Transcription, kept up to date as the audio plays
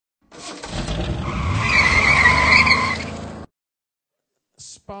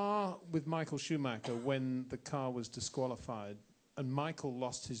Spa with Michael Schumaker when the car was disqualified and Michael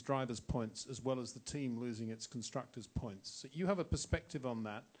lost his driver's points as well as the team losing its constructors' points. So you have a perspective on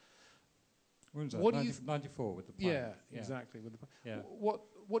that. Windsor, what do you 94 with the plank. Yeah, exactly. With the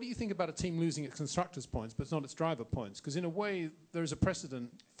what do you think about a team losing its constructors' points but not its driver points? Because in a way there is a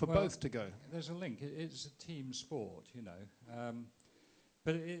precedent for both to go. There's a link. It's a team sport, you know.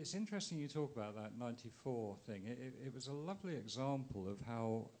 But it's interesting you talk about that 94 thing. It was a lovely example of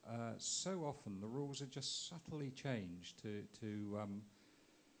how so often the rules are just subtly changed to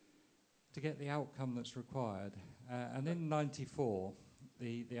get the outcome that's required. And in 94,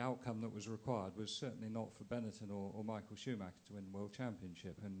 the outcome that was required was certainly not for Benetton or Michael Schumaker to win the World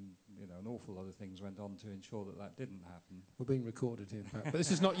Championship. And you know, an awful lot of things went on to ensure that that didn't happen. We're being recorded here, Pat. But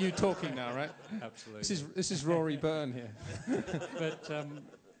this is not you talking now, right? Absolutely. This is Rory Byrne here. But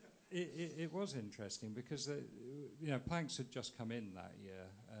it was interesting because you know, planks had just come in that year,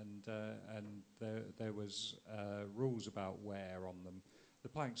 and there was rules about wear on them. The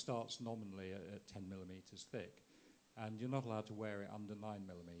plank starts nominally at 10 millimetres thick, and you're not allowed to wear it under 9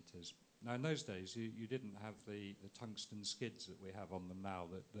 millimetres. Now, in those days, you didn't have the tungsten skids that we have on them now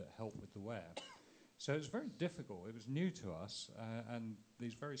that help with the wear. So it was very difficult. It was new to us, and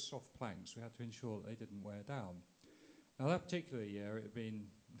these very soft planks, we had to ensure that they didn't wear down. Now, that particular year, it had been,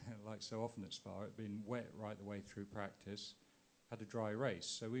 like so often at Spa, it had been wet right the way through practice, had a dry race.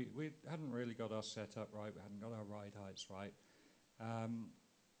 So we hadn't really got our setup right, we hadn't got our ride heights right.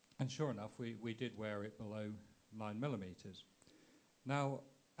 And sure enough, we did wear it below 9 millimetres. Now,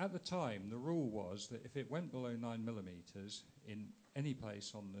 at the time, the rule was that if it went below 9 millimetres in any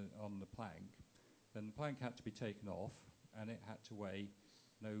place on the plank, then the plank had to be taken off, and it had to weigh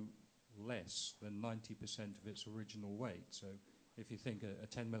no less than 90% of its original weight. So if you think a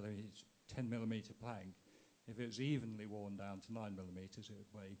 10 millimetre plank, if it was evenly worn down to 9 millimetres, it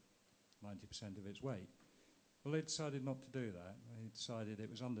would weigh 90% of its weight. Well, they decided not to do that. They decided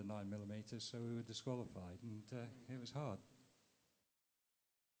it was under 9 millimetres, so we were disqualified, and it was hard.